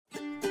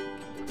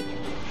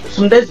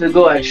Some days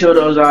ago I showed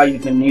us how you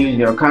can use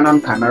your Canon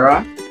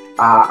camera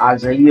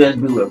as a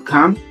USB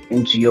webcam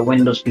into your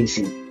Windows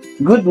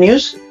PC. Good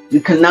news,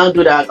 you can now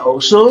do that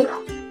also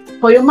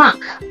for your Mac,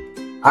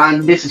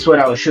 and this is what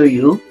I will show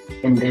you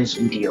in this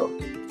video.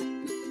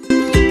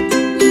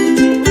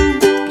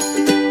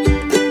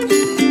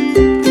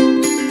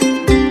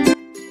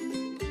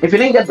 If you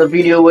didn't get the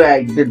video where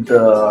I did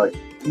the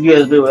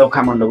USB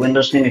webcam on the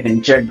Windows thing, you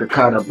can check the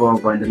card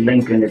above or the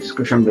link in the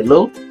description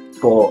below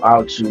for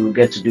how to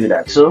get to do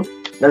that. So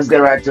let's get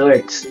right to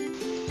it.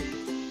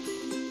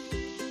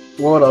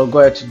 What I'll go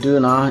ahead to do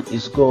now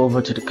is go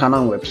over to the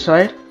Canon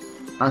website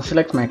and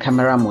select my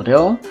camera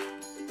model.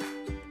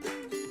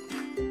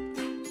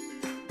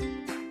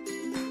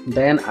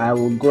 Then I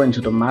will go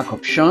into the Mac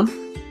option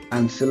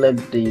and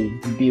select the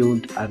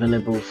build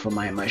available for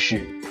my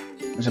machine.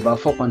 It's about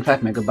 4.5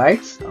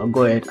 megabytes. I'll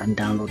go ahead and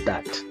download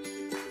that.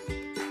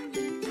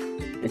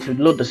 It will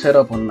load the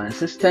setup on my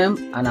system,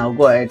 and I'll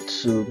go ahead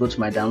to go to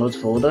my downloads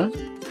folder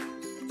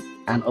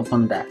and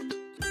open that.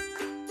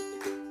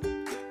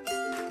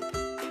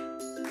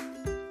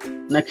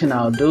 Next thing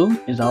I'll do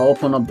is I'll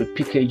open up the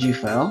PKG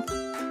file,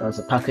 that's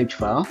a package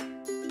file,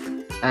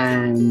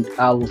 and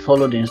I will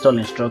follow the install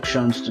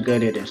instructions to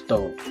get it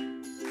installed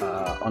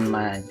on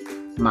my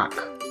Mac.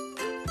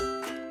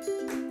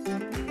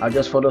 I'll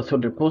just follow through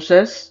the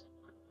process.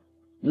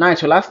 Now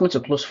it will ask me to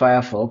close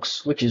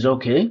Firefox, which is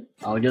okay.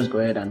 I'll just go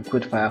ahead and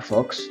quit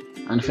Firefox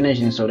and finish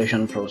the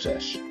installation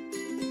process.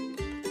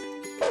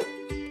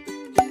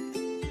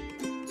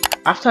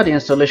 After the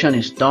installation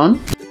is done,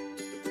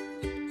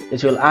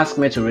 it will ask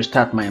me to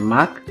restart my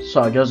Mac,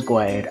 so I'll just go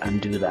ahead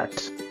and do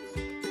that.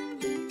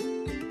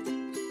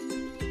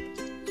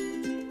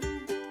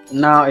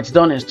 Now it's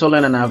done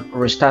installing and I've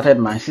restarted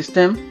my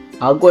system.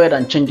 I'll go ahead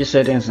and change the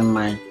settings in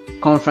my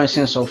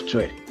conferencing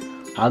software.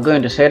 I'll go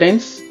into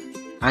settings,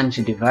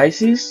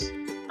 anti-devices,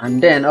 and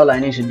then all I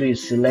need to do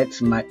is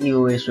select my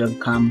EOS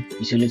webcam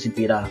utility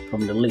beta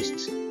from the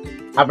list.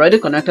 I've already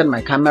connected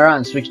my camera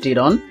and switched it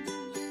on,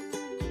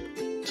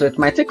 so it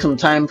might take some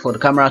time for the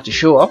camera to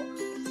show up,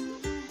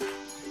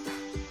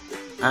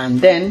 and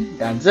then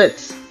that's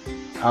it.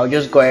 I'll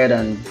just go ahead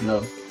and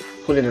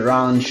pull it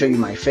around, show you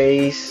my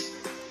face.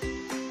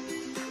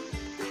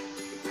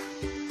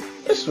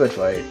 Just wait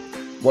for it.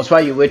 But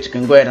while you wait, you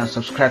can go ahead and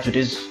subscribe to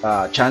this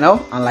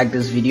channel and like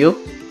this video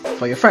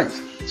for your friends.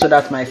 So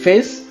that's my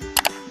face,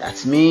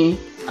 that's me,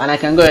 and I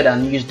can go ahead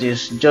and use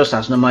this just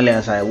as normally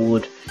as I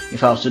would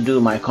if I was to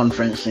do my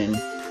conferencing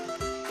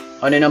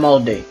on a normal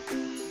day.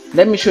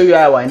 Let me show you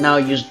how I now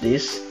use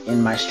this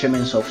in my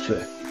streaming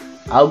software.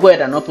 I'll go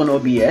ahead and open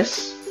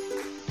OBS.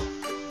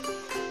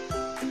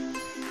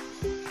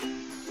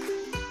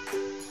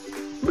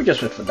 We'll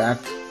just wait for that.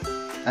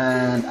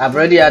 And I've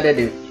already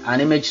added an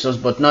image source,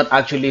 but not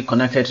actually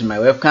connected to my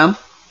webcam.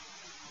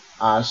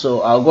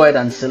 So I'll go ahead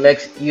and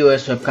select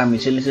EOS webcam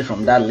utility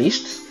from that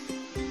list,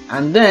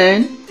 and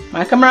then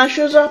my camera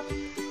shows up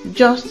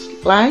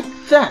just like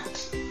that.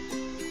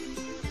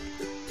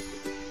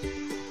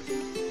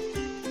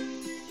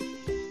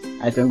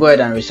 I can go ahead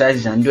and resize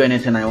it and do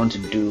anything I want to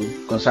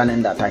do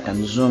concerning that. I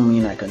can zoom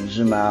in, I can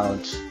zoom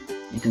out.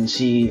 You can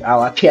see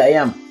how happy I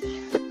am.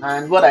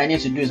 And what I need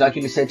to do is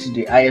actually set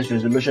the highest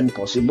resolution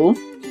possible.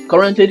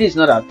 Currently this is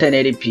not at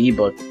 1080p,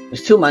 but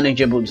it's still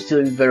manageable, it's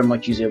still very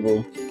much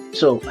usable.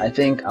 So I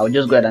think I'll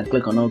just go ahead and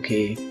click on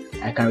OK.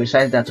 I can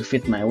resize that to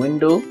fit my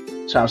window.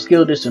 So I'll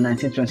scale this to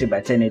 1920 by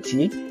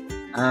 1080,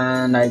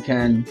 and I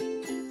can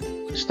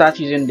start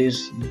using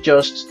this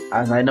just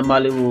as I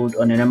normally would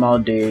on a normal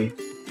day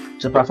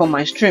to perform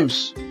my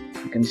streams.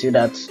 You can see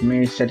that's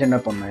me setting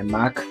up on my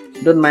Mac.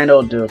 Don't mind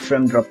all the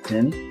frame drop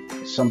thing,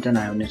 it's something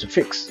I need to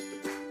fix.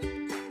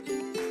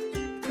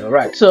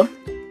 Alright, so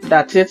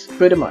that's it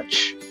pretty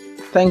much.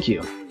 Thank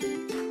you.